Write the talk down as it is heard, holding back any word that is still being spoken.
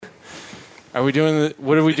Are we doing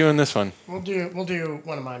what are we doing this one? We'll do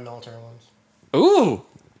one of my military ones. Ooh.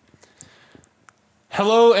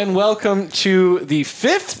 Hello and welcome to the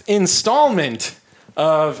 5th installment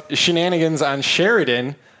of Shenanigans on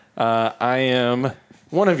Sheridan. I am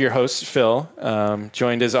one of your hosts, Phil,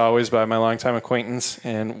 joined as always by my longtime acquaintance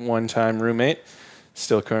and one-time roommate,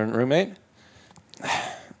 still current roommate.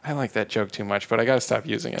 I like that joke too much, but I got to stop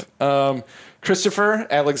using it. Christopher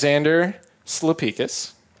Alexander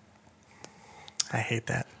Slapikis. I hate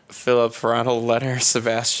that. Philip Ronald Leonard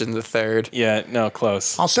Sebastian III. Yeah, no,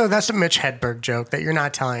 close. Also, that's a Mitch Hedberg joke that you're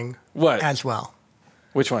not telling What? as well.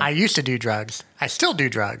 Which one? I used to do drugs. I still do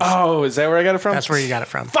drugs. Oh, is that where I got it from? That's where you got it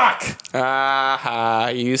from. Fuck!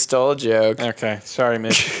 You stole a joke. Okay, sorry,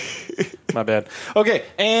 Mitch. My bad. Okay,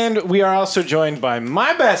 and we are also joined by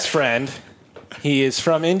my best friend. He is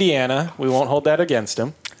from Indiana. We won't hold that against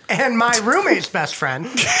him. And my roommate's best friend.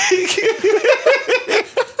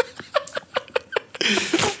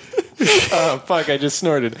 Oh, fuck, I just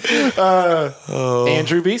snorted.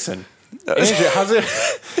 Andrew Beeson. Andrew, how's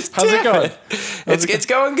it going? It's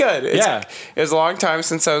going good. Yeah. It was a long time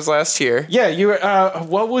since I was last here. Yeah, you were,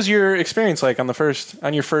 what was your experience like on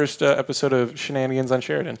your first episode of Shenanigans on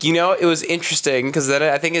Sheridan? You know, it was interesting because then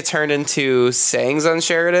I think it turned into Sayings on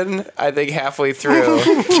Sheridan, I think halfway through.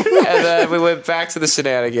 And then we went back to the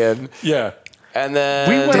shenanigan. Yeah. And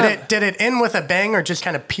then... Did it end with a bang or just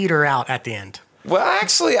kind of peter out at the end? Well,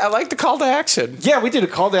 actually, I like the call to action. Yeah, we did a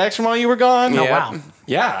call to action while you were gone. Yeah. Oh, wow.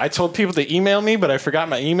 Yeah, I told people to email me, but I forgot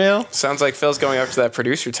my email. Sounds like Phil's going up to that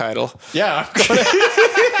producer title. Yeah, I'm going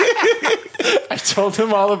I told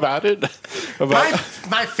him all about it.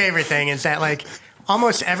 My favorite thing is that, like,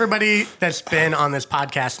 almost everybody that's been on this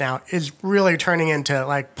podcast now is really turning into,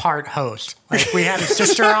 like, part host. Like, we had his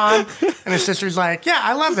sister on, and his sister's like, yeah,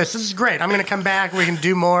 I love this. This is great. I'm going to come back. We can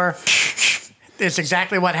do more. It's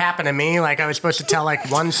exactly what happened to me. Like, I was supposed to tell, like,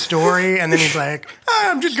 one story, and then he's like,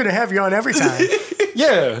 I'm just going to have you on every time.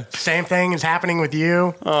 Yeah. Same thing is happening with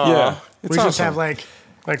you. Yeah. We just have, like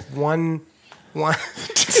one guy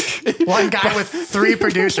with 3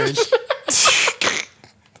 producers.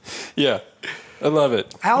 Yeah. I love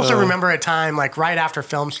it. I also remember a time, like, right after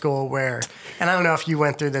film school where, and I don't know if you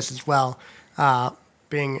went through this as well,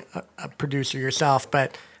 being a producer yourself,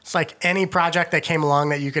 but it's like any project that came along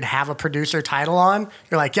that you could have a producer title on,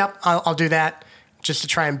 you're like, yep, I'll do that just to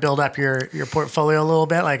try and build up your portfolio a little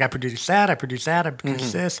bit. Like, I produce that, I produce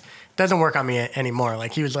this. It doesn't work on me anymore.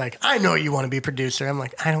 Like, he was like, I know you want to be a producer. I'm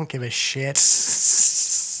like, I don't give a shit.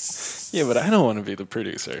 Yeah, but I don't want to be the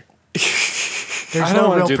producer. There's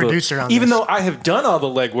no real producer on this. Even though I have done all the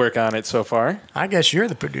legwork on it so far. I guess you're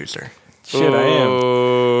the producer. Shit, I am.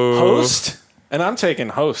 Host. And I'm taking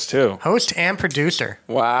host, too. Host and producer.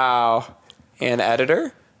 Wow. And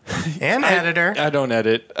editor? And editor. I don't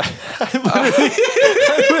edit.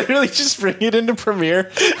 I literally just bring it into Premiere.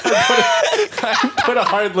 I put a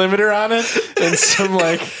hard limiter on it and some,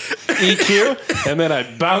 like, EQ, and then I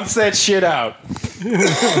bounce that shit out.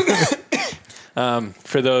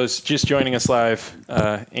 For those just joining us live,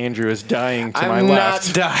 Andrew is dying to my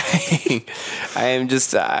left. I'm not dying.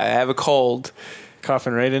 I have a cold.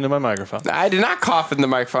 Coughing right into my microphone. I did not cough in the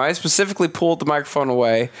microphone. I specifically pulled the microphone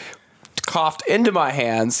away, coughed into my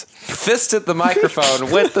hands, fisted the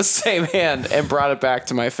microphone with the same hand, and brought it back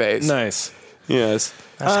to my face. Nice. Yes.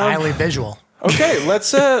 That's highly visual. Okay,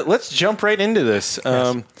 let's jump right into this.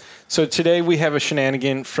 So today we have a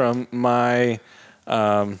shenanigan from my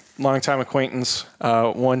longtime acquaintance,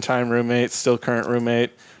 one-time roommate, still current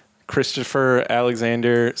roommate, Christopher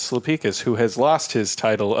Alexander Slapikis, who has lost his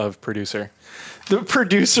title of producer. The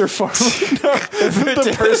producer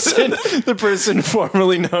the person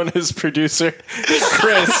formerly known as producer,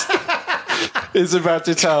 Chris, is about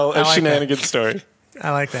to tell a shenanigan story.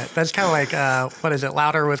 I like that. That's kind of like, what is it,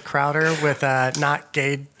 Louder with Crowder with not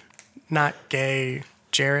gay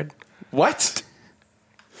Jared. What?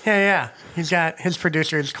 Yeah. He's got, his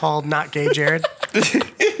producer is called Not Gay Jared.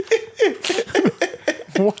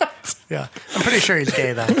 What? Yeah. I'm pretty sure he's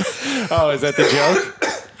gay, though. Oh, is that the joke?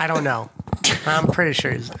 I don't know. I'm pretty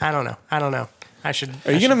sure he's, I don't know. I should.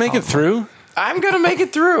 Are you going to make it through? I'm going to make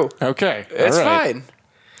it through. Okay. It's fine.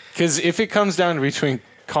 Because if it comes down to between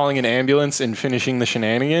calling an ambulance and finishing the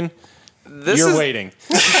shenanigan, you're waiting.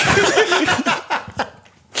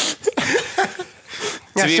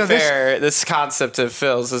 To be fair, this concept of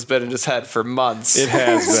Phil's has been in his head for months. It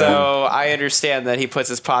has been. So I understand that he puts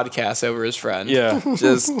his podcast over his friend. Yeah.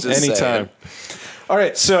 Just anytime. saying. All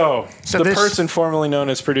right, so the this person formerly known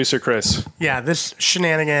as Producer Chris. Yeah, this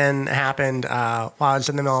shenanigan happened while I was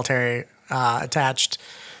in the military, attached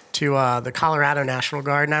to the Colorado National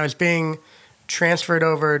Guard, and I was being transferred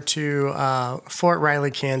over to Fort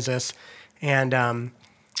Riley, Kansas, and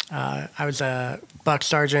I was a buck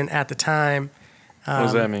sergeant at the time. What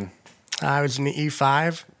does that mean? I was in the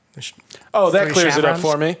E5. Oh, that 3 clears it up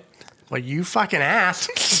chevrons. for me. Well, you fucking asked.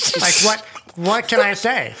 Like, what can I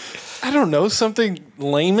say? I don't know, something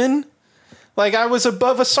layman? Like I was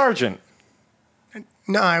above a sergeant.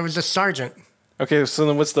 No, I was a sergeant. Okay, so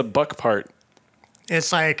then what's the buck part?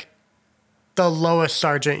 It's like the lowest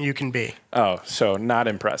sergeant you can be. Oh, so not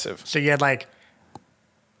impressive. So you had like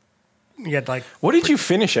What did you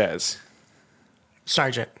finish as?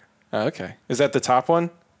 sergeant. Oh, okay. Is that the top one?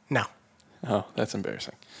 No. Oh, that's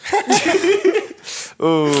embarrassing.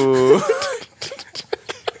 Ooh.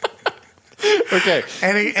 Okay.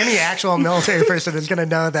 Any actual military person is going to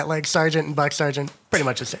know that like sergeant and buck sergeant pretty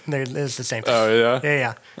much the same. It's the same thing. Oh, yeah?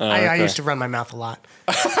 Yeah. Oh, I okay. used to run my mouth a lot.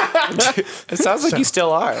 It sounds like you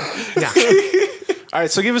still are. Yeah. All right,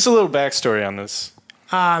 so give us a little backstory on this.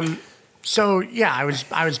 So yeah,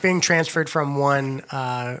 I was being transferred from one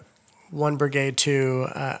brigade to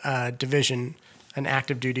a division, an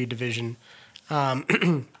active duty division.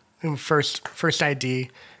 First ID,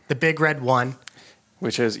 the Big Red One.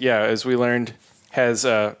 Which is, as we learned, has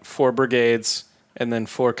 4 brigades and then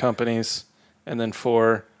 4 companies and then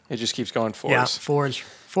 4. It just keeps going 4s. Yeah, fours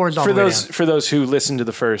all For the way those down. for those who listened to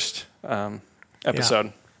the first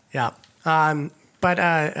episode. Yeah.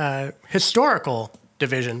 But historical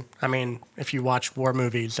division. I mean, if you watch war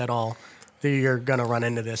movies at all, you're gonna run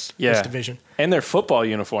into this division. And their football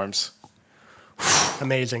uniforms.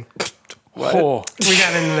 Amazing. What? Oh. We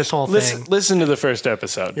got into this whole thing. Listen to the first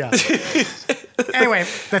episode. Yeah. Anyway,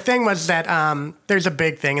 the thing was that there's a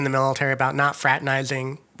big thing in the military about not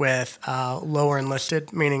fraternizing with lower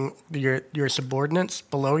enlisted, meaning your subordinates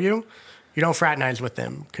below you. You don't fraternize with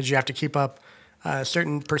them because you have to keep up a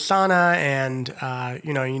certain persona, and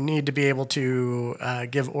you need to be able to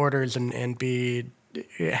give orders and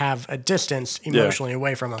have a distance emotionally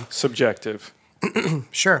away from them. Subjective.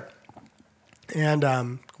 Sure. And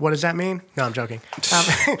what does that mean? No, I'm joking.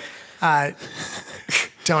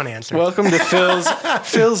 Don't answer. Welcome to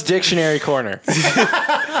Phil's Dictionary Corner.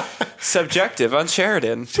 Subjective on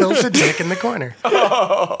Sheridan. Phil's a dick in the corner.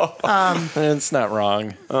 It's not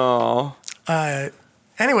wrong. Oh.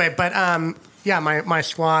 Anyway, but my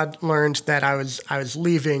squad learned that I was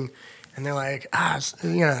leaving, and they're like,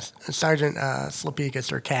 Sergeant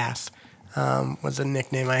Slapikis or Cass was a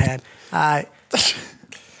nickname I had.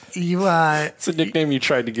 It's a nickname you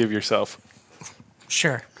tried to give yourself.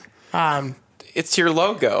 Sure. It's your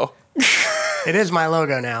logo. It is my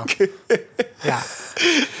logo now. Yeah.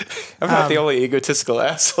 I'm not the only egotistical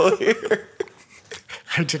asshole here.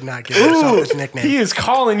 I did not give myself this nickname. He is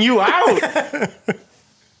calling you out.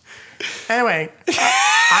 Anyway,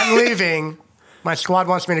 I'm leaving. My squad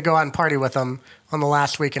wants me to go out and party with them on the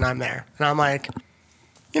last week, and I'm there. And I'm like,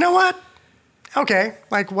 you know what? Okay,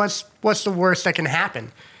 like what's the worst that can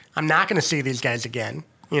happen? I'm not going to see these guys again,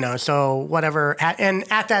 so whatever. And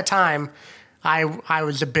at that time, I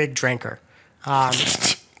was a big drinker.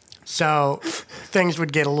 So things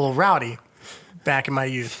would get a little rowdy back in my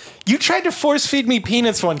youth. You tried to force feed me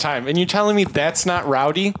peanuts one time, and you're telling me that's not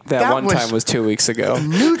rowdy? That one was- time was 2 weeks ago.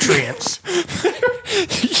 Nutrients.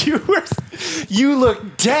 You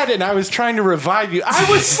looked dead, and I was trying to revive you. I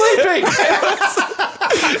was sleeping.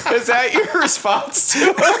 Is that your response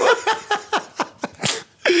to it?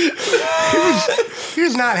 He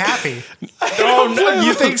was not happy. Oh, no,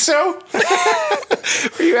 you think so?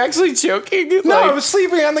 Are you actually joking? No, I was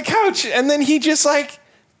sleeping on the couch, and then he just like.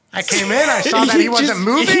 I came in, I saw that he wasn't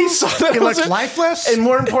moving. He saw that He I looked wasn't- lifeless. And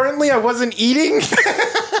more importantly, I wasn't eating.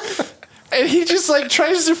 And he just like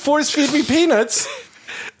tries to force feed me peanuts.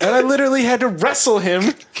 And I literally had to wrestle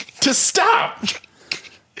him to stop.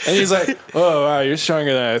 And he's like, oh, wow, you're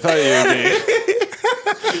stronger than I thought you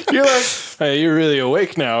would be. You're like, hey, you're really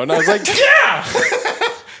awake now. And I was like, yeah.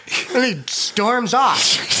 And he storms off.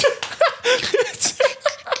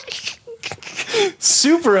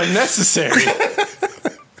 Super unnecessary.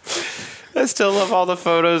 I still love all the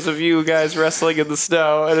photos of you guys wrestling in the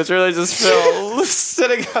snow, and it's really just Phil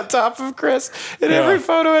sitting on top of Chris in Yeah. every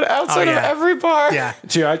photo and outside of yeah. every bar. Yeah.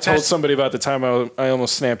 Dude, I told somebody about the time I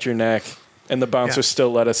almost snapped your neck and the bouncer Yeah.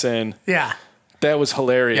 still let us in. Yeah. That was Yeah.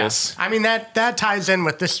 hilarious. I mean, that ties in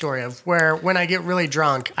with this story of where when I get really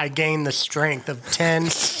drunk, I gain the strength of 10,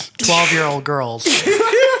 12-year-old girls.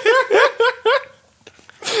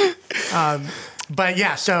 But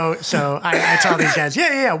yeah, so I tell these guys,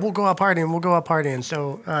 yeah, we'll go out partying.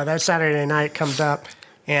 So that Saturday night comes up,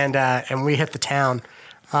 and we hit the town,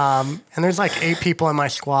 and there's like 8 people in my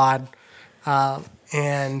squad,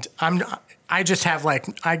 and I just have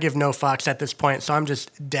I give no fucks at this point, so I'm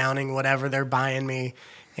just downing whatever they're buying me,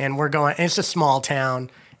 and we're going. It's a small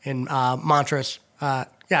town in Montrose. It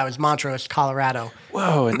was Montrose, Colorado.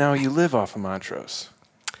 Whoa, and now you live off of Montrose.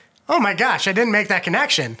 Oh my gosh, I didn't make that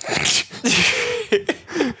connection.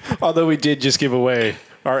 Although we did just give away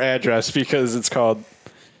our address because it's called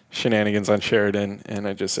Shenanigans on Sheridan, and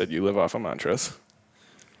I just said you live off of Montrose.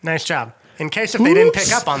 Nice job. In case if they didn't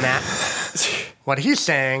pick up on that, what he's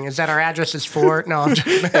saying is that our address is no. I'm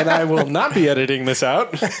just, And I will not be editing this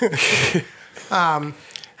out. Anyway,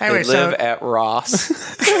 They live at Ross.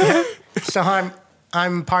 So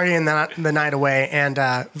I'm partying the night away, and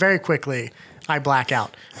very quickly I black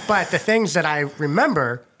out. But the things that I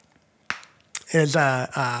remember is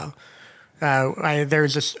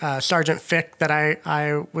there's this Sergeant Fick that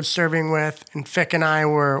I was serving with, and Fick and I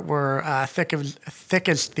were thick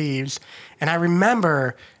as thieves. And I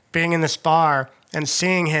remember being in this bar and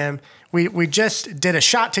seeing him. We just did a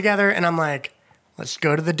shot together, and I'm like, let's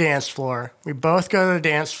go to the dance floor. We both go to the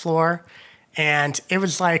dance floor, and it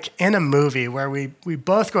was like in a movie where we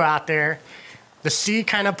both go out there, the sea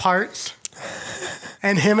kind of parts,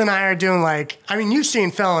 and him and I are doing you've seen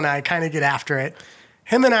Phil and I kind of get after it.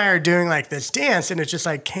 Him and I are doing this dance, and it just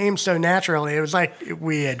came so naturally. It was like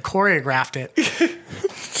we had choreographed it.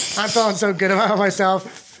 I'm feeling so good about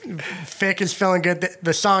myself. Fick is feeling good.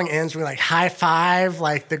 The song ends with high five,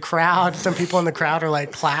 the crowd. Some people in the crowd are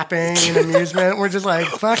clapping in amusement. We're just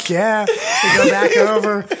fuck yeah. We go back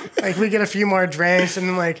over, we get a few more drinks, and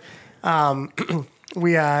then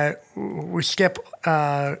we skip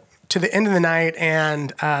to the end of the night,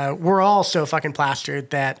 and we're all so fucking plastered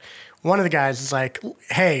that one of the guys is like,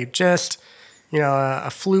 hey, just a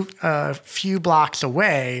few blocks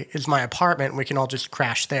away is my apartment. We can all just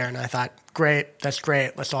crash there. And I thought, great, that's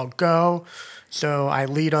great. Let's all go. So I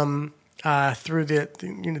lead them through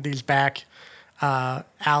these back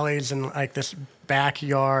alleys and this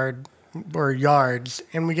backyard or yards.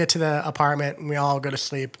 And we get to the apartment and we all go to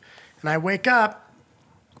sleep. And I wake up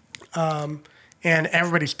and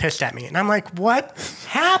everybody's pissed at me. And I'm like, what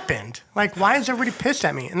happened? Why is everybody pissed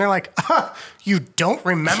at me? And they're like, you don't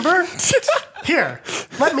remember? Here,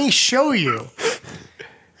 let me show you.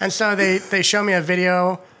 And so they show me a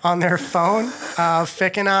video on their phone of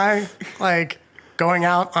Fick and I, going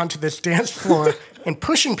out onto this dance floor and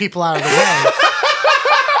pushing people out of the way.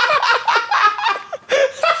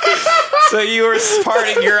 So you were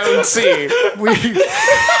parting your own sea.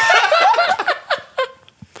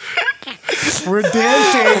 We're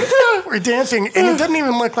dancing, and it doesn't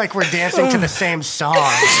even look like we're dancing to the same song.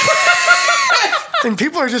 And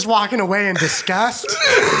people are just walking away in disgust.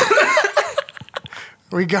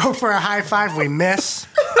 We go for a high five, we miss.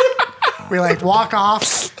 We walk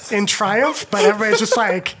off in triumph, but everybody's just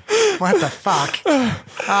what the fuck?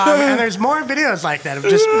 And there's more videos like that of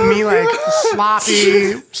just me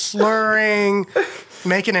sloppy, slurring,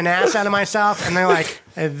 making an ass out of myself, and they're like,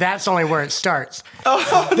 that's only where it starts.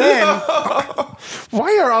 Then,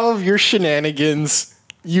 why are all of your shenanigans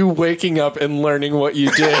you waking up and learning what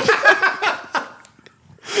you did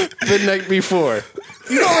the night before?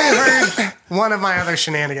 You only heard one of my other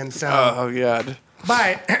shenanigans, so. Oh, God.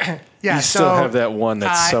 But, yeah, you still have that one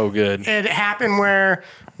that's so good. It happened where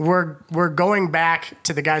we're going back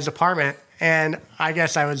to the guy's apartment, and I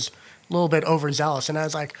guess I was a little bit overzealous, and I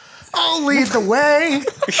was like, I'll lead the way.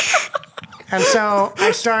 And so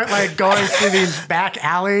I start going through these back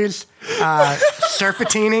alleys,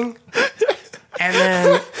 serpentining, and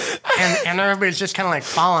then and everybody's just kind of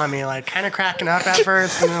following me, kind of cracking up at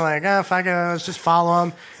first, and they're like, oh, fuck it, let's just follow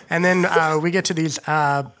them. And then we get to these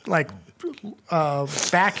backyards,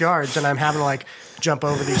 and I'm having to jump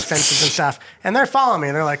over these fences and stuff, and they're following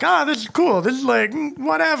me. They're like, oh, this is cool. This is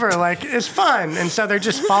whatever. It's fun. And so they're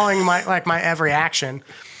just following my every action.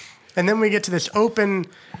 And then we get to this open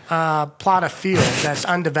plot of field that's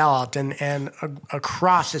undeveloped, and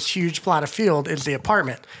across this huge plot of field is the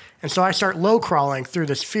apartment. And so I start low crawling through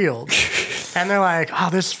this field, and they're like, oh,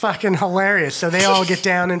 this is fucking hilarious. So they all get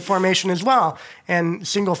down in formation as well. And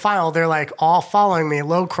single file, they're all following me,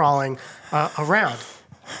 low crawling around.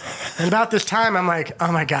 And about this time, I'm like,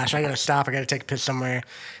 oh my gosh, I gotta stop. I gotta take a piss somewhere.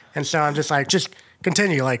 And so I'm just just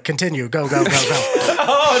continue, continue, go.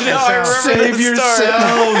 Oh no, I remember Save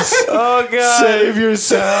yourselves. Oh God. Save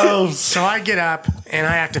yourselves. So I get up and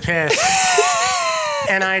I have to piss.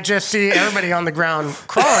 And I just see everybody on the ground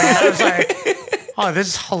crawling. And I was like, oh, this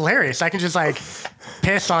is hilarious. I can just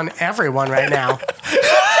piss on everyone right now.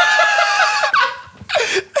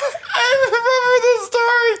 I remember this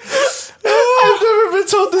story. I've never been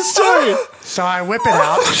told this story. So I whip it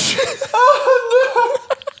out. Oh no.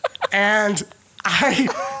 And I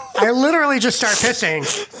I literally just start pissing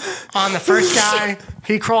on the first guy.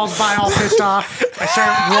 He crawls by all pissed off. I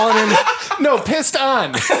start rolling in. No, pissed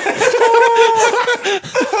on.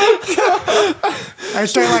 I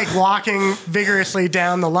start like walking vigorously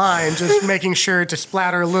down the line, just making sure to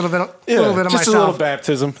splatter a little bit of Just a little myself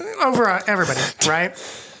baptism. over everybody, right?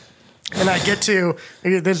 And I get to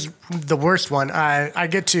this is the worst one. I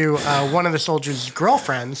get to one of the soldiers'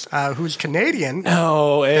 girlfriends, who's Canadian.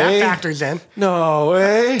 No way. That factors in. No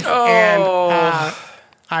way. And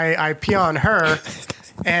I pee on her,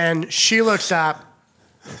 and she looks up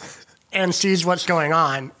and sees what's going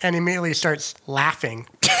on and immediately starts laughing.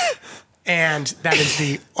 And that is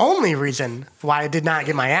the only reason why I did not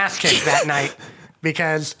get my ass kicked that night,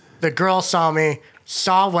 because the girl saw me,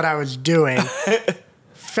 saw what I was doing,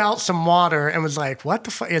 felt some water, and was like, what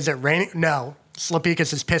the fuck? Is it raining? No.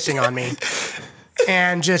 Slapikis is pissing on me.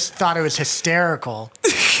 And just thought it was hysterical.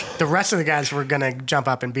 The rest of the guys were going to jump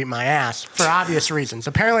up and beat my ass for obvious reasons.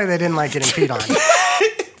 Apparently, they didn't like getting peed on.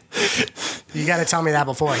 You got to tell me that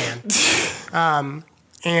beforehand. I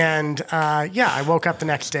woke up the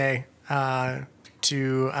next day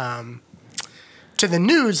to the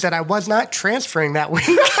news that I was not transferring that week.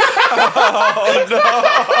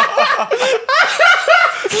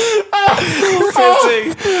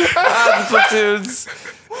 Pissing on the platoons.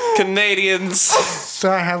 Canadians.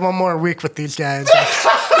 So I have one more week with these guys.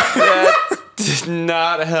 That did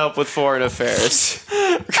not help with foreign affairs.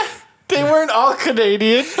 They weren't all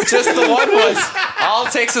Canadian. Just the one was. All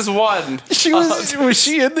it takes is one. Was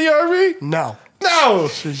she in the army? No. No.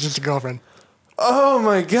 She was just a girlfriend. Oh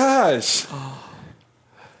my gosh.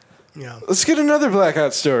 Yeah. Let's get another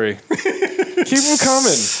blackout story. Keep them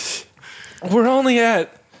coming. We're only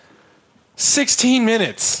at 16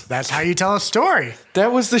 minutes. That's how you tell a story.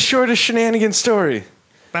 That was the shortest shenanigan story.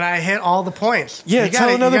 But I hit all the points. Yeah, you tell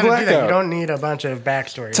another do that. blackout. You don't need a bunch of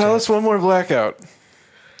backstory. Tell us one more blackout.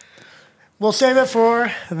 We'll save it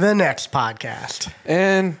for the next podcast.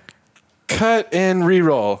 And cut and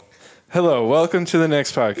re-roll. Hello, welcome to the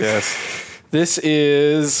next podcast. This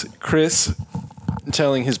is Chris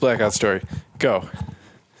telling his blackout story. Go.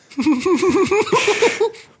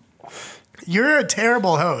 You're a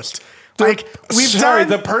terrible host. Like,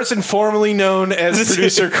 the person formerly known as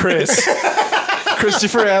producer Chris.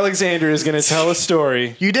 Christopher Alexander is going to tell a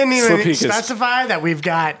story. You didn't even Slapikis. specify that we've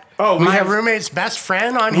got we my have- roommate's best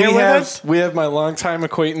friend on here with us. We have my longtime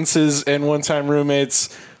acquaintances and one-time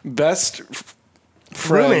roommate's best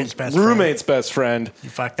friend. Roommate's best friend.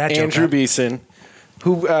 You fucked that joke Andrew up. Beeson.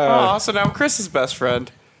 Who? Oh, so now I'm Chris's best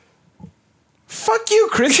friend. Fuck you,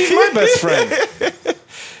 Chris. He's my best friend.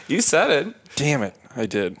 You said it. Damn it, I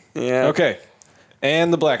did. Yeah. Okay,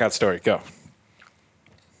 and the blackout story. Go.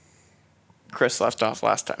 Chris left off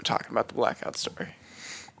last time talking about the blackout story.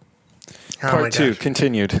 Oh my Part 2 gosh.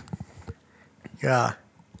 continued. Yeah.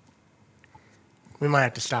 We might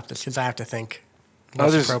have to stop this because I have to think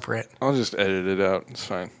what's appropriate. I'll just edit it out. It's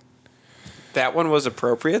fine. That one was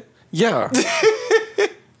appropriate? Yeah.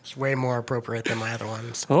 It's way more appropriate than my other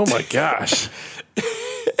ones. Oh my gosh.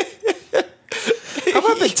 How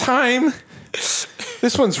about the time?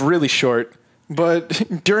 This one's really short,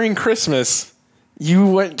 but during Christmas, you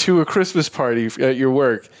went to a Christmas party at your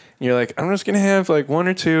work. And you're like, I'm just going to have like one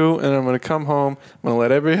or two, and I'm going to come home. I'm going to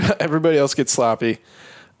let everybody else get sloppy.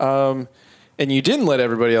 And you didn't let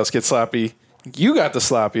everybody else get sloppy. You got the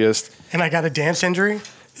sloppiest. And I got a dance injury.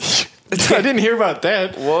 I didn't hear about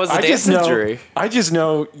that. What was the dance injury? I just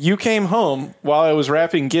know you came home while I was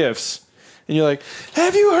wrapping gifts, and you're like,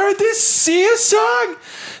 have you heard this Sia song?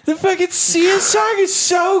 The fucking Sia song is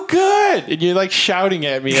so good. And you're like shouting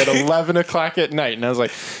at me at 11 o'clock at night. And I was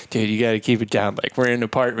like, dude, you got to keep it down. Like, we're in an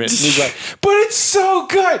apartment. And he's like, but it's so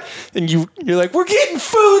good. And you're like, we're getting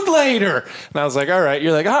food later. And I was like, all right.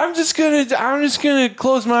 You're like, I'm just going to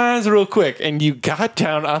close my eyes real quick. And you got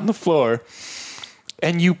down on the floor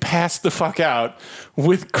and you passed the fuck out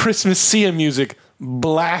with Christmas Sia music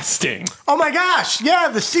blasting. Oh my gosh. Yeah,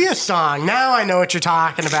 the Sia song. Now I know what you're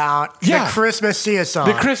talking about. Yeah. The Christmas Sia song.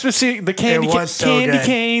 The Christmas Sia, the candy, It was so candy good.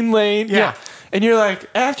 cane lane. Yeah. And you're like,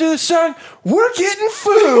 after the song, we're getting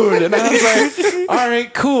food. And I was like, all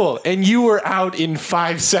right, cool. And you were out in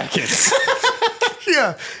 5 seconds.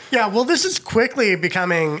 Yeah. Yeah. Well, this is quickly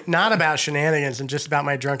becoming not about shenanigans and just about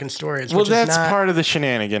my drunken stories. Well, which that's is not, part of the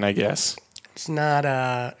shenanigan, I guess. It's not.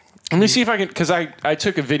 Let me see if I can, because I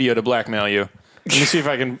took a video to blackmail you. Let me see if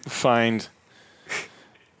I can find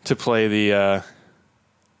to play the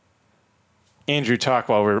Andrew talk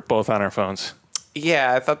while we're both on our phones.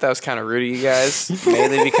 Yeah, I thought that was kind of rude of you guys.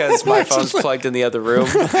 Mainly because my phone's plugged in the other room.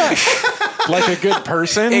 Like a good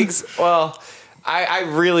person? Well, I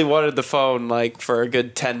really wanted the phone like for a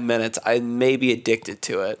good 10 minutes. I may be addicted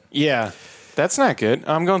to it. Yeah, that's not good.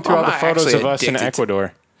 I'm going through all the I'm photos actually of us in addicted to-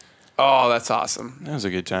 Ecuador. Oh, that's awesome. That was a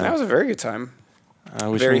good time. That was a very good time.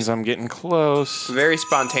 Which very- means I'm getting close. Very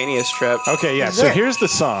spontaneous trip. Okay, yeah. So here's the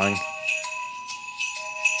song.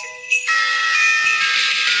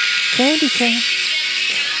 Candy cane,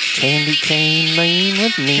 candy cane lane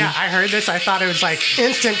with me. Yeah, I heard this. I thought it was like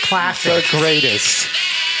instant The classic. greatest.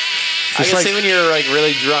 I Just can like- see when you're like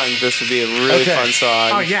really drunk, this would be a really Okay. fun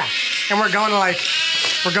song. Oh yeah, and we're going to like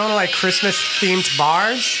Christmas themed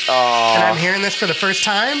bars, and I'm hearing this for the first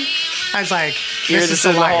time. I was like, You're this is just the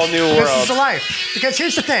in a life. whole new This world. is the life. Because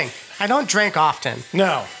here's the thing: I don't drink often,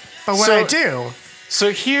 No. but when So- I do,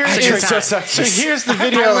 So here's I drink time. so here's the I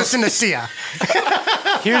video. listen to Sia.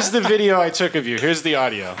 Here's the video I took of you. Here's the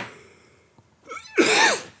audio.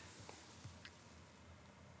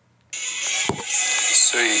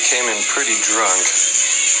 So you came in pretty drunk.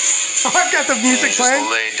 Oh, I've got the And music you just playing.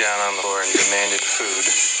 laid down on the floor and demanded food.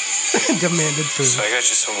 Demanded food. So I got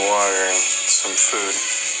you some water and some food.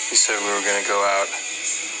 You said we were gonna go out.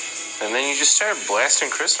 And then you just started blasting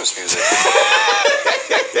Christmas music.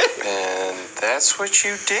 And that's what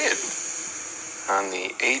you did on the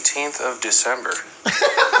 18th of December,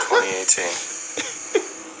 2018.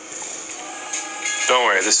 Don't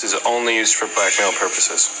worry, this is only used for blackmail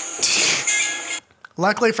purposes.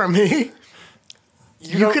 Luckily for me,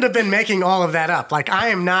 you don't- could have been making all of that up. Like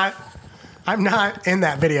I'm not in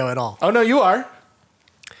that video at all. Oh no, you are.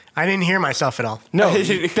 I didn't hear myself at all. No,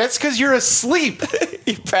 that's because you're asleep.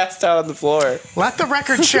 You passed out on the floor. Let the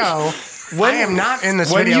record show I am not in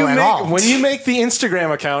this video at all. When you make the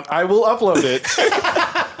Instagram account, I will upload it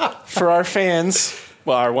for our fans,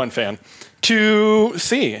 well, our one fan, to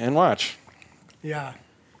see and watch. Yeah.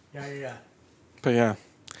 But yeah.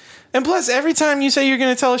 And plus, every time you say you're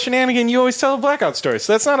going to tell a shenanigan, you always tell a blackout story.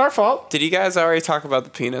 So that's not our fault. Did you guys already talk about the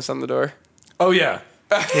penis on the door? Oh, yeah.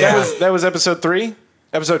 That was episode 3?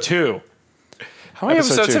 Episode 2. How many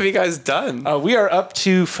Episode episodes two. have you guys done? We are up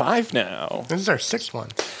to 5 now. This is our 6th one.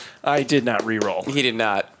 I did not re-roll. He did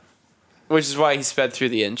not. Which is why he sped through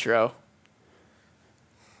the intro.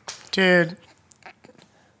 Dude.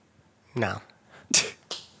 No.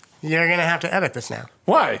 You're going to have to edit this now.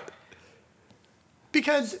 Why?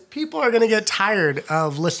 Because people are going to get tired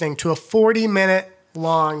of listening to a 40-minute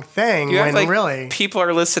long thing You when act like really people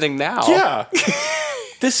are listening now. Yeah.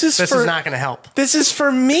 This is this for is not going to help. This is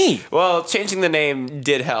for me. Well, changing the name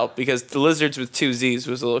did help because the lizards with 2 Z's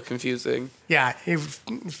was a little confusing. Yeah,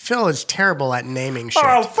 Phil is terrible at naming shit.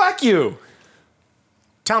 Oh, fuck you.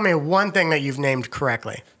 Tell me one thing that you've named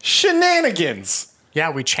correctly. Shenanigans.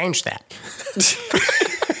 Yeah, we changed that.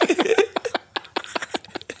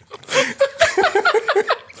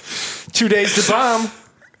 2 days to bomb.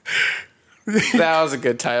 That was a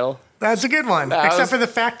good title. That's a good one. That Except was- for the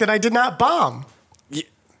fact that I did not bomb.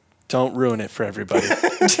 Don't ruin it for everybody.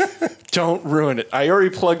 Don't ruin it. I already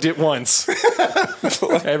plugged it once.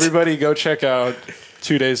 Everybody go check out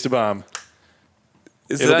 2 Days to Bomb.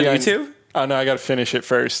 Is It'll that be on on- YouTube? Oh, no, I got to finish it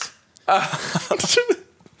first.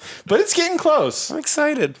 But it's getting close. I'm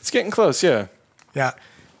excited. It's getting close, yeah. Yeah.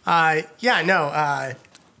 Well,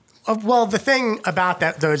 the thing about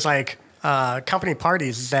those company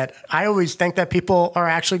parties is that I always think that people are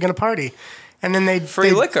actually going to party. And then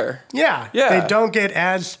Free liquor. Yeah. Yeah. They don't get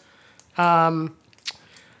as I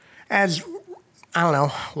don't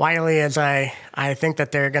know, wily as I think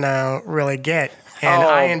that they're going to really get. And Oh.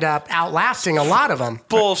 I end up outlasting a lot of them.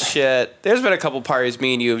 Bullshit. There's been a couple parties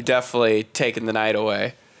me and you have definitely taken the night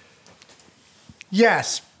away.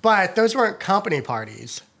 Yes, but those weren't company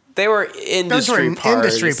parties. They were Those industry were parties.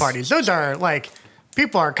 industry parties. Those are like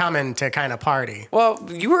people are coming to kind of party. Well,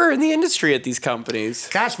 you were in the industry at these companies.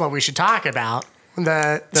 That's what we should talk about.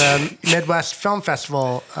 The Midwest Film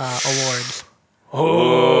Festival awards.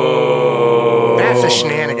 Oh, that's a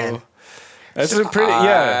shenanigan. That's a pretty,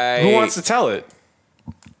 yeah. Who wants to tell it?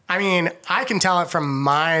 I mean, I can tell it from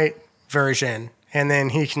my version, and then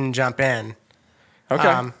he can jump in.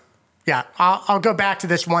 Okay. Yeah, I'll go back to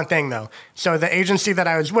this one thing though. So the agency that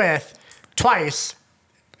I was with twice,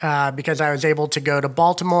 because I was able to go to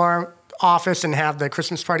Baltimore office and have the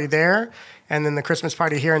Christmas party there, and then the Christmas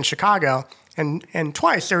party here in Chicago. And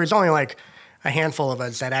twice there was only like a handful of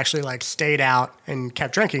us that actually like stayed out and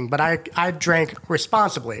kept drinking. But I drank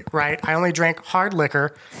responsibly, right? I only drank hard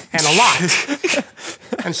liquor and a lot.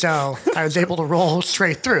 And so I was able to roll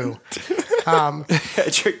straight through. I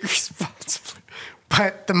drink responsibly.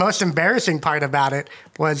 But the most embarrassing part about it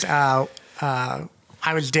was I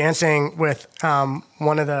was dancing with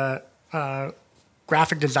one of the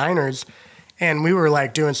graphic designers, and we were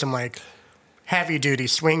like doing some like heavy duty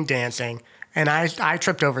swing dancing, and I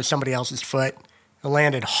tripped over somebody else's foot. I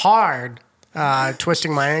landed hard,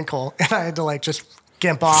 twisting my ankle, and I had to like just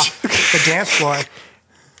gimp off the dance floor.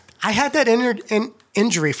 I had that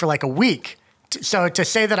injury for like a week. So to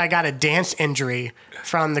say that I got a dance injury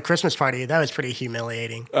from the Christmas party, that was pretty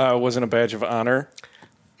humiliating. Wasn't a badge of honor.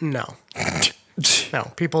 No.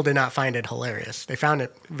 No, people did not find it hilarious. They found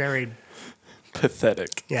it very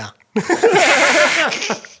Pathetic. yeah.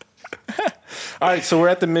 All right, so we're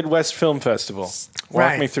at the Midwest Film Festival. Walk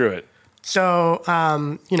Right. me through it. So,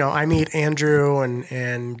 I meet Andrew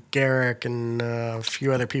and Garrick and a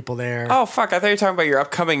few other people there. Oh fuck! I thought you were talking about your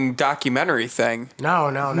upcoming documentary thing. No.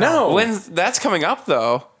 No. When's that's coming up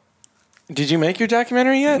though? Did you make your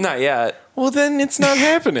documentary yet? Not yet. Well, then it's not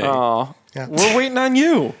happening. Oh, Yeah. We're waiting on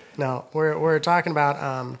you. No, we're talking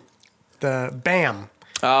about the BAM.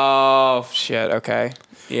 oh shit. Okay.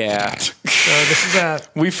 Yeah. So this is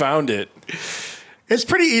We found it. it's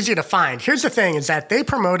pretty easy to find. Here's the thing: is that they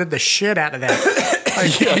promoted the shit out of that.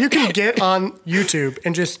 Like, you can get on YouTube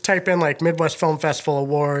and just type in like Midwest Film Festival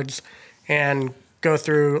Awards and go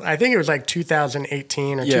through. I think it was like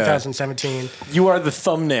 2018 or Yeah. 2017. You are the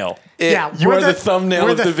thumbnail. Yeah, You we're are the thumbnail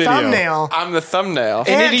we're of the video. Thumbnail. I'm the thumbnail. And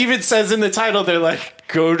And- it even says in the title, they're like,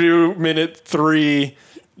 go to minute 3,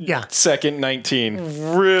 Yeah. second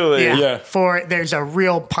 19. Really? Yeah. For there's a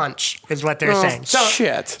real punch is what they're saying. So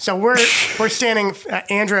shit. So we're standing.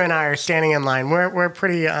 Andrew and I are standing in line. We're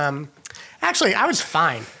pretty. Actually, I was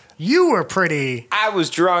fine. You were pretty. I was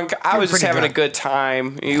drunk. I was just pretty having drunk. a good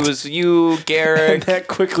time. It was you, Garrick. And that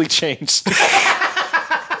quickly changed.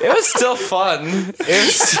 It was still fun.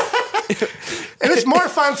 It was more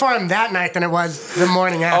fun for him that night than it was the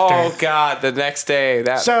morning after. Oh god, the next day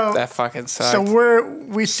that So- that fucking sucked. So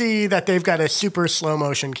we see that they've got a super slow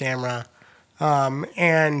motion camera,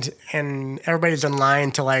 and everybody's in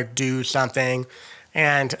line to like do something,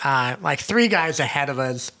 and like 3 guys ahead of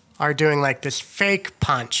us are doing like this fake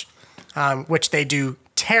punch, which they do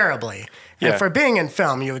terribly. And Yeah. for being in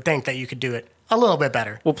film, you would think that you could do it a little bit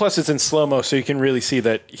better. Well, plus it's in slow-mo, so you can really see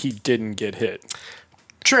that he didn't get hit.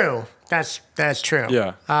 True, that's true.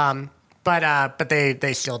 Yeah. But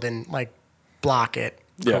they still didn't like block it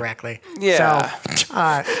Yeah. correctly. Yeah.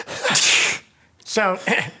 So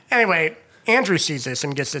anyway, Andrew sees this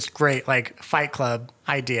and gets this great like Fight Club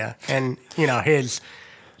idea, and his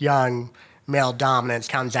young male dominance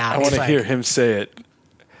comes out. I want He's to like, hear him say it.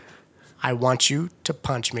 I want you to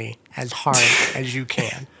punch me as hard as you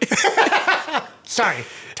can. Sorry,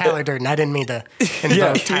 Tyler Durden. I didn't mean to invoke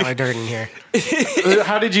Yeah. Tyler Durden here.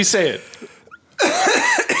 How did you say it?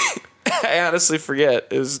 I honestly forget.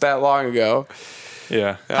 It was that long ago.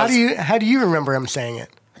 Yeah. How do you remember him saying it?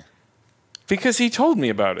 Because he told me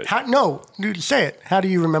about it. No, dude, say it. How do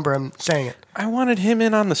you remember him saying it? I wanted him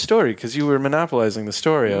in on the story because you were monopolizing the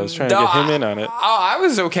story. I was trying to No, get him in on it. Oh, I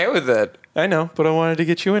was okay with it. I know, but I wanted to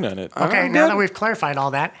get you in on it. Okay, now that we've clarified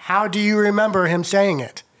all that, how do you remember him saying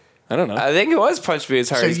it? I don't know. I think it was punch me as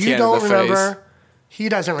hard So as you can in don't the remember. face. He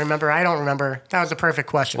doesn't remember. I don't remember. That was a perfect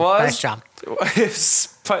question. Well, nice job.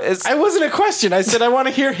 It's I wasn't a question. I said I want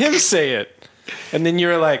to hear him say it. And then you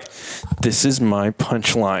were like, this is my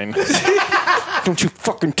punchline. Don't you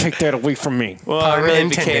fucking take that away from me. well, it Pun really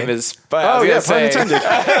intended. became his. But I was Oh, gonna yeah, say, pun intended.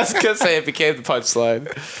 I was gonna say it became the punchline.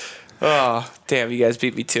 Oh, damn! You guys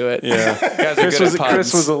beat me to it. Yeah. You guys are good at puns.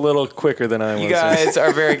 Chris was a little quicker than I was. You guys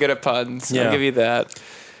are very good at puns. Yeah. I'll give you that.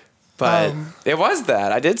 But it was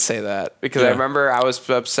that. I did say that because I Yeah. remember I was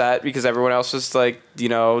upset because everyone else was like,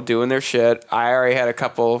 doing their shit. I already had a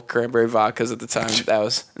couple cranberry vodkas at the time. That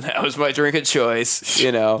was my drink of choice.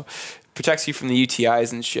 Protects you from the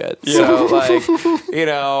UTIs and shit. So like,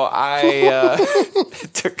 I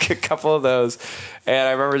took a couple of those, and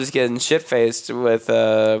I remember just getting shit faced with.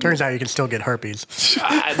 Turns out you can still get herpes.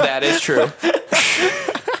 That is true.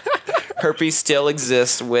 Herpes still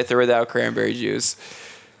exists with or without cranberry juice,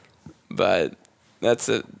 but that's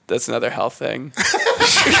another health thing.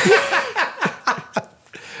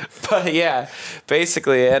 But yeah,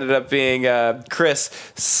 basically it ended up being Chris.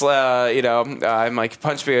 I'm like,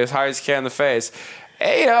 punch me as hard as you can in the face.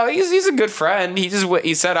 Hey, he's a good friend.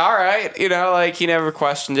 He said all right. He never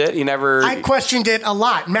questioned it. He never. I questioned it a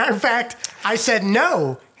lot. Matter of fact, I said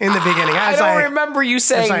no in the beginning. I was don't like, remember you it's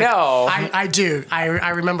saying like, no. I do. I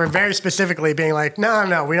remember very specifically being like,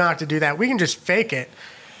 no, we don't have to do that. We can just fake it.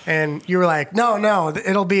 And you were like, no,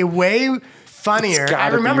 it'll be way funnier. It's I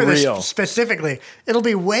gotta remember be this real. specifically. It'll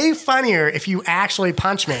be way funnier if you actually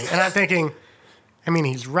punch me. And I'm thinking,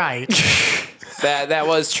 he's right. That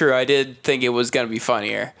was true. I did think it was gonna be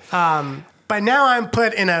funnier. But now I'm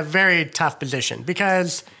put in a very tough position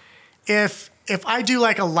because if I do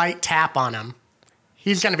like a light tap on him,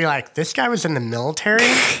 he's going to be like, this guy was in the military?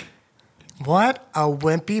 What a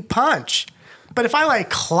wimpy punch. But if I like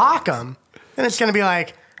clock him, then it's going to be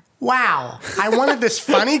like, wow, I wanted this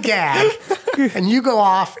funny gag, and you go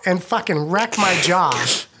off and fucking wreck my jaw.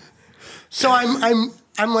 So I'm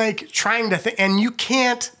like trying to think, and you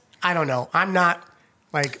can't, I don't know. I'm not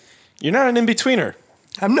like. You're not an in-betweener.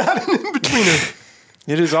 I'm not an in-betweener.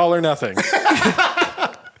 It is all or nothing.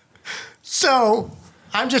 So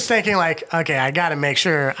I'm just thinking like, okay, I got to make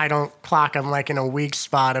sure I don't clock him like in a weak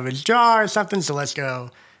spot of his jaw or something. So let's go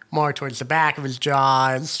more towards the back of his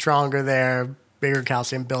jaw. It's stronger there, bigger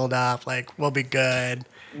calcium buildup. Like, we'll be good.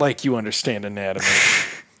 Like you understand anatomy.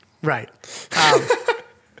 Right.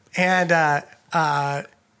 And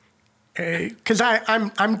because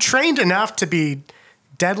I'm trained enough to be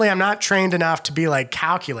deadly. I'm not trained enough to be like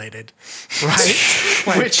calculated, right?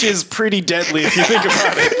 Like, Which is pretty deadly if you think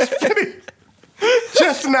about it.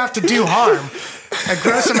 just enough to do harm, a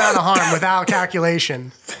gross amount of harm without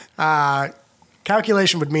calculation.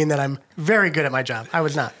 Calculation would mean that I'm very good at my job. I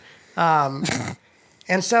was not.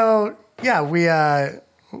 And so, yeah,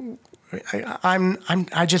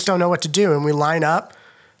 I just don't know what to do. And we line up,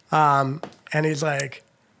 and he's like,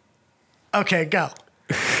 okay, go.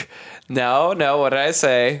 No, what did I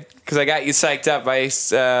say? Because I got you psyched up.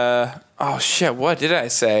 Oh shit, what did I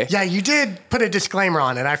say? Yeah, you did put a disclaimer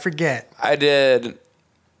on it. I forget. I did.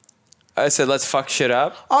 I said, let's fuck shit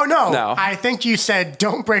up. Oh, no. No. I think you said,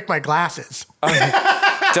 don't break my glasses.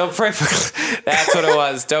 Don't break that's what it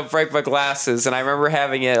was. Don't break my glasses. And I remember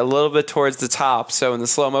having it a little bit towards the top. So in the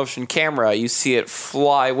slow motion camera, you see it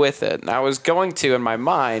fly with it. And I was going to, in my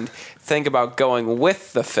mind, think about going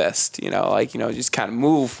with the fist. Just kind of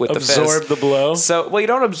move with the fist. Absorb the blow. So, well, you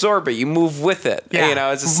don't absorb it. You move with it.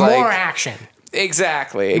 Yeah. It's just more like. action.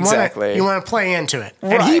 Exactly. You want to play into it.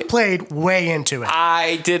 And he Right. played way into it.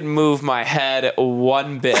 I didn't move my head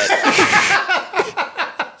one bit.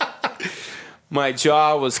 My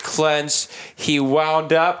jaw was clenched. He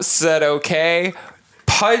wound up, said okay,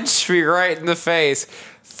 punched me right in the face.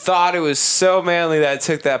 Thought it was so manly that I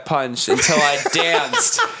took that punch until I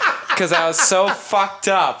danced because I was so fucked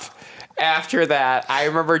up. After that, I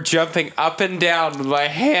remember jumping up and down with my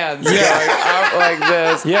hands going up like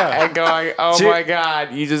this and going, oh my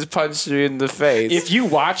God, you just punched me in the face. If you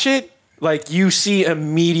watch it, like you see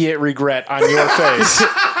immediate regret on your face.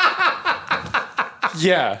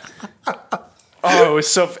 Yeah. Oh, it was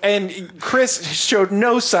so. And Chris showed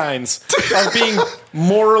no signs of being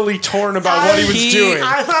morally torn about what he was doing.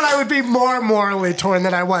 I thought I would be more morally torn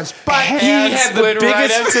than I was, but He had the biggest right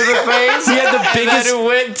up to the face. He had the biggest, and then it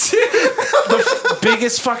went the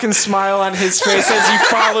biggest fucking smile on his face as he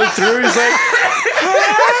followed through. He's like,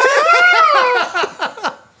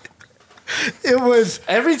 it was.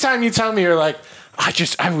 every time you tell me, you're like,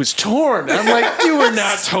 I was torn. I'm like, you were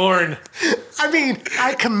not torn. I mean,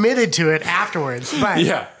 I committed to it afterwards, but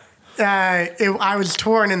Yeah. I was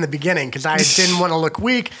torn in the beginning because I didn't want to look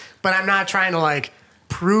weak, but I'm not trying to like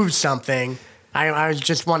prove something. I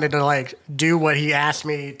just wanted to like do what he asked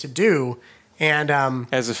me to do, and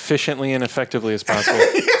As efficiently and effectively as possible.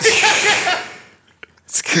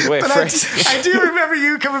 It's a good way of but phrasing it. I do remember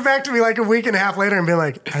you coming back to me like a week and a half later and being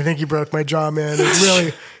like, I think you broke my jaw, man.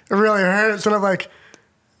 It really hurts. And I'm like,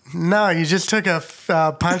 no, you just took a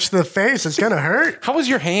punch to the face. It's going to hurt. How was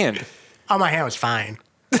your hand? Oh, my hand was fine.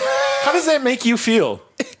 How does that make you feel?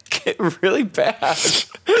 Get really bad.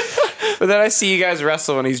 But then I see you guys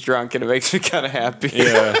wrestle when he's drunk, and it makes me kind of happy.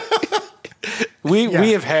 Yeah.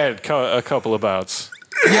 We have had a couple of bouts.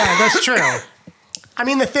 Yeah, that's true. I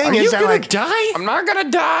mean, the thing Are is you that gonna like die? I'm not gonna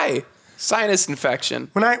die. Sinus infection.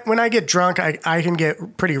 when I get drunk, I can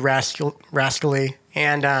get pretty rascally,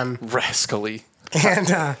 and Rascally.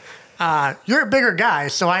 you're a bigger guy,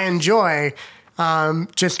 so I enjoy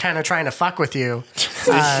just kind of trying to fuck with you.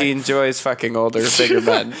 He enjoys fucking older, bigger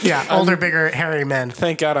men. Yeah, older, bigger, hairy men.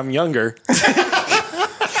 Thank God I'm younger.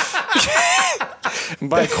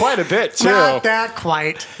 By quite a bit, too. Not that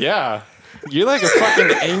quite. Yeah. You're like a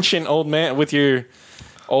fucking ancient old man with your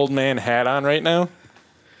old man hat on right now.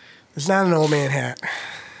 It's not an old man hat.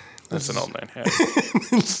 That's an old man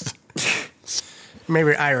hat.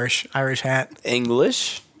 Maybe Irish hat.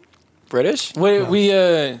 English? British?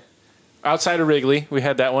 We outside of Wrigley, we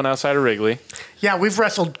had that one outside of Wrigley. Yeah, we've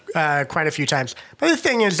wrestled quite a few times. But the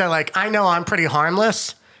thing is that, like, I know I'm pretty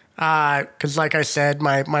harmless because, like I said,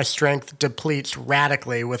 my strength depletes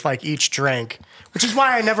radically with, like, each drink, which is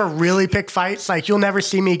why I never really pick fights. Like, you'll never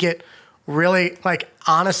see me get really, like,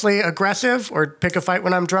 honestly aggressive or pick a fight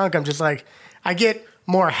when I'm drunk. I'm just, like, I get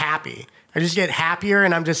more happy. I just get happier,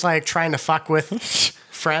 and I'm just, like, trying to fuck with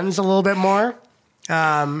friends a little bit more.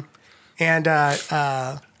 And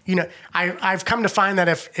I've come to find that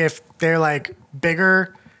if they're like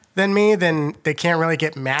bigger than me, then they can't really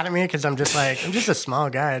get mad at me because I'm just a small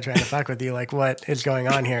guy trying to fuck with you. Like, what is going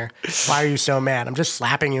on here? Why are you so mad? I'm just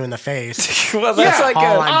slapping you in the face. Well, that's like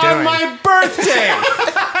all I'm On doing. my birthday.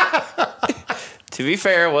 to be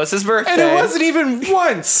fair, it was his birthday. And it wasn't even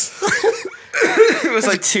once. It was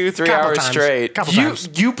like 2-3 Couple hours times. straight. Couple times.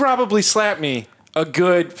 You probably slapped me a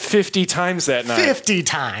good 50 times that night. 50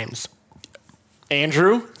 times.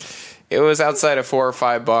 Andrew? It was outside of 4 or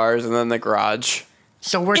 5 bars and then the garage.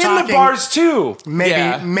 So we're In talking the bars, too.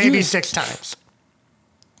 maybe 6 times.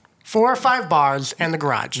 4 or 5 bars and the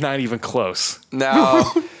garage. Not even close.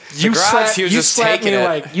 No. You garage, he was just taking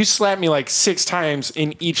it. You slapped me like 6 times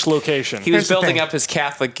in each location. He was Here's the building thing. up his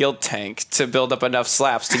Catholic guilt tank to build up enough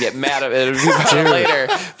slaps to get mad at it later.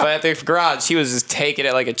 But at the garage, he was just taking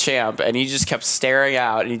it like a champ, and he just kept staring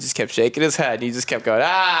out, and he just kept shaking his head, and he just kept going,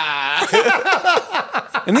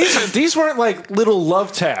 ah! And these weren't like little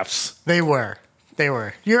love taps. They were.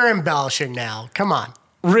 You're embellishing now. Come on.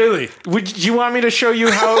 Really? Would you want me to show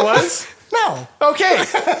you how it was? No. Okay.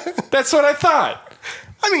 That's what I thought.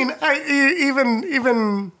 I mean, even if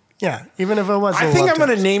it was. I think I'm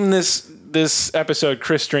going to name this episode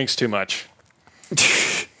 "Chris Drinks Too Much."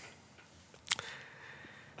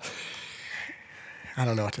 I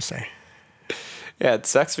don't know what to say. Yeah, it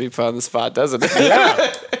sucks to be put on the spot, doesn't it?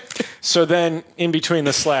 Yeah. So then, in between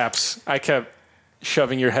the slaps, I kept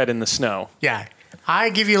shoving your head in the snow. Yeah, I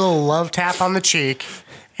give you a little love tap on the cheek,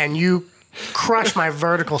 and you crush my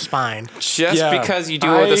vertical spine. Just Yeah. because you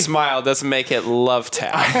do it with a smile doesn't make it love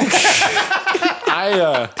tap.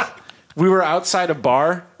 We were outside a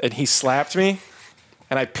bar, and he slapped me,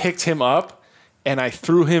 and I picked him up, and I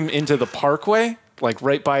threw him into the parkway, like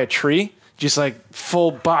right by a tree. Just like full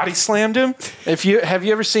body slammed him. Have you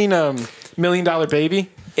ever seen $1 Million Baby?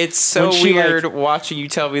 It's so When she, weird like- watching you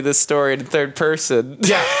tell me this story in third person.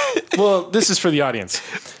 Yeah. Well, this is for the audience.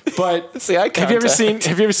 But See, eye have you ever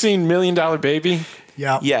contact. seen $1 Million Baby?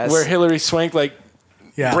 Yeah. Yes. Where Hilary Swank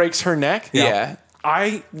Yeah. breaks her neck? Yeah.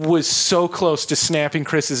 I was so close to snapping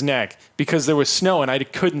Chris's neck because there was snow and I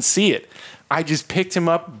couldn't see it. I just picked him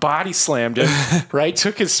up, body slammed him, right?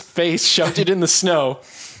 Took his face, shoved it in the snow.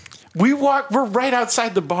 We're right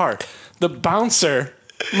outside the bar. The bouncer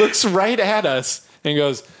looks right at us and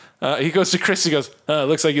goes, he goes to Chris, he goes,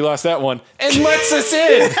 looks like you lost that one, and lets us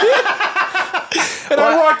in. And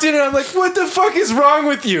I walked in and I'm like, what the fuck is wrong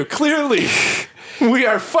with you? Clearly, we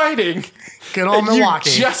are fighting. Good old And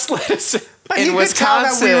Milwaukee. You just let us in. But in he could tell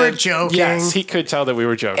that we were Wisconsin- joking. Yes, he could tell that we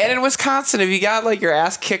were joking. And in Wisconsin, if you got like your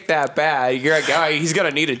ass kicked that bad, you're like, oh, he's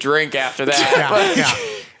gonna need a drink after that. Yeah, Like, yeah.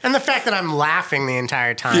 And the fact that I'm laughing the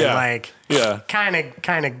entire time, Yeah.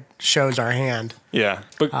 kind of shows our hand, Yeah,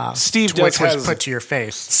 but Steve which does was have put to your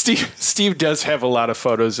face. Steve does have a lot of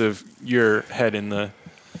photos of your head in the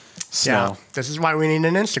snow. Yeah. This is why we need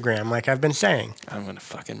an Instagram, like I've been saying. I'm gonna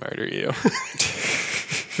fucking murder you.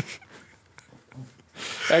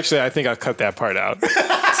 Actually, I think I'll cut that part out,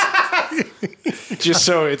 just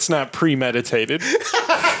so it's not premeditated.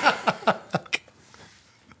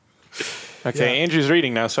 Okay, Yeah. Andrew's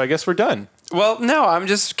reading now, so I guess we're done. Well, no, I'm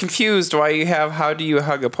just confused why you have how do you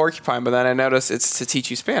hug a porcupine, but then I notice it's to teach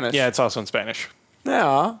you Spanish. Yeah, it's also in Spanish.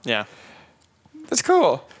 Yeah, Yeah. that's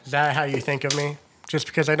cool. Is that how you think of me? Just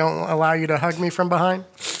because I don't allow you to hug me from behind?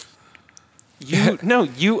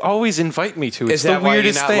 You always invite me to. It's Is that the why you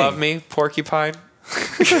weirdest not thing. love me, porcupine?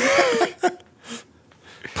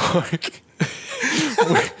 Pork.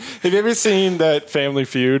 Have you ever seen that Family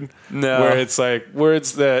Feud? No. Where it's like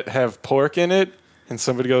words that have pork in it, and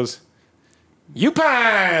somebody goes, "You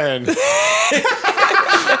pine," but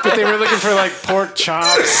they were looking for like pork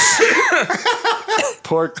chops,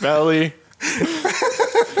 pork belly.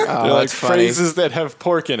 Oh, They're like that's funny. phrases that have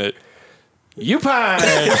pork in it. You pine.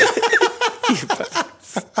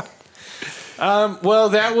 Well,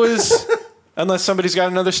 that was. Unless somebody's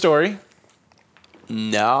got another story.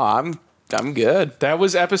 No, I'm good. That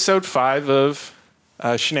was episode 5 of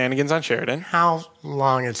Shenanigans on Sheridan. How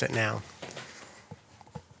long is it now?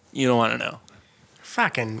 You don't want to know.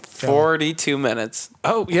 Fucking Phil. 42 minutes.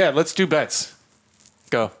 Oh, yeah, let's do bets.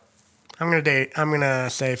 Go. I'm gonna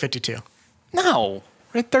say 52. No,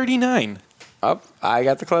 we're at 39. Oh, I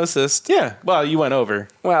got the closest. Yeah, well, you went over.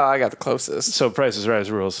 Well, I got the closest. So Price is Right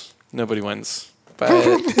rules. Nobody wins. But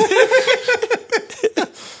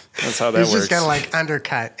That's how that He's works. just gonna like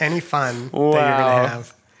undercut any fun that you're Wow. gonna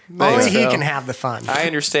have. Thanks, Only he Phil. can have the fun. I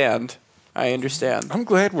understand. I'm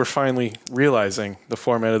glad we're finally realizing the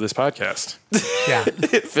format of this podcast. Yeah.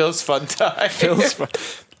 It feels fun time.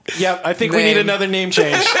 Yeah, I think we need Name. another name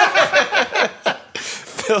change.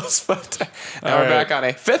 Phil's Fun Time. Now we're right. back on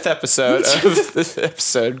a 5th episode of this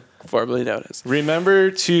episode formerly known as. Remember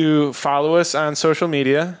to follow us on social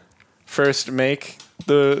media. First, make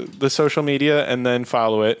the social media and then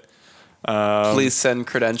follow it. Please send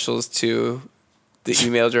credentials to the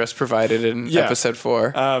email address provided in Yeah. episode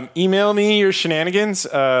 4. Email me your shenanigans,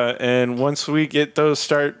 and once we get those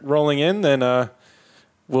start rolling in, then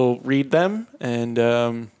we'll read them. And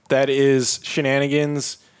that is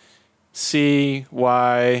shenanigans, C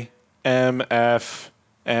 @gmail.com.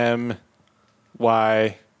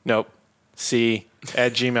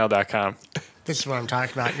 This is what I'm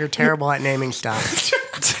talking about. You're terrible at naming stuff.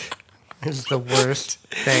 This is the worst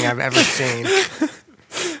thing I've ever seen.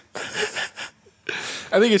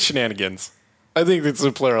 I think it's shenanigans. I think it's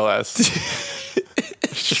a plural S.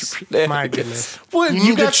 My goodness. What? You You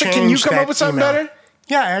need to got? Can you change come that up with something email. better?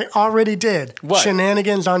 Yeah, I already did. What?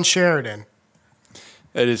 Shenanigans on Sheridan.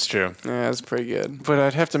 It is true, Yeah, that's pretty good. but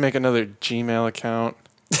I'd have to make another Gmail account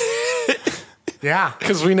Yeah.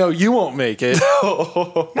 because we know you won't make it.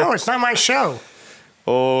 No, it's not my show.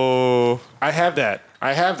 Oh, I have that.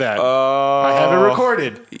 I have it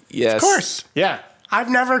recorded. yes. Of course. Yeah. I've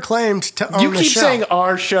never claimed to own You the keep show. saying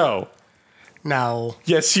our show. No,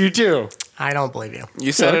 Yes, you do. I don't believe you.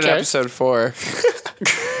 You said it in Okay. episode 4.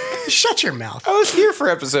 Shut your mouth. I was here for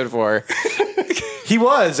episode 4. He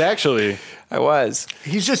was actually. I was.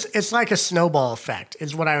 He's just, it's like a snowball effect,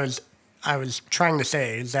 is what I was trying to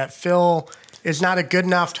say, is that Phil is not a good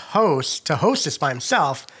enough host to host this by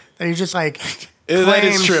himself, that he just like That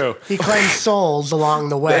is true. He claims souls along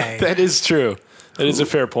the way. That is true. That is a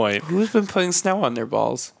fair point. Who's been putting snow on their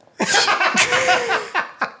balls?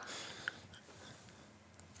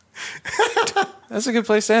 That's a good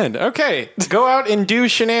place to end. Okay, go out and do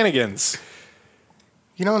shenanigans.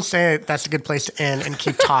 You don't say that's a good place to end and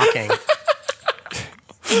keep talking.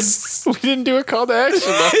 We didn't do a call to action.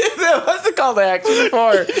 That was the call to action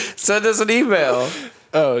before. Send us an email.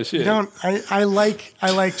 Oh shit! You don't. I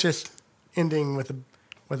like just ending with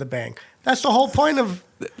a bang. That's the whole point of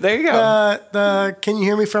There you go. the Can you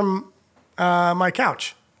hear me from my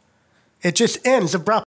couch? It just ends abruptly.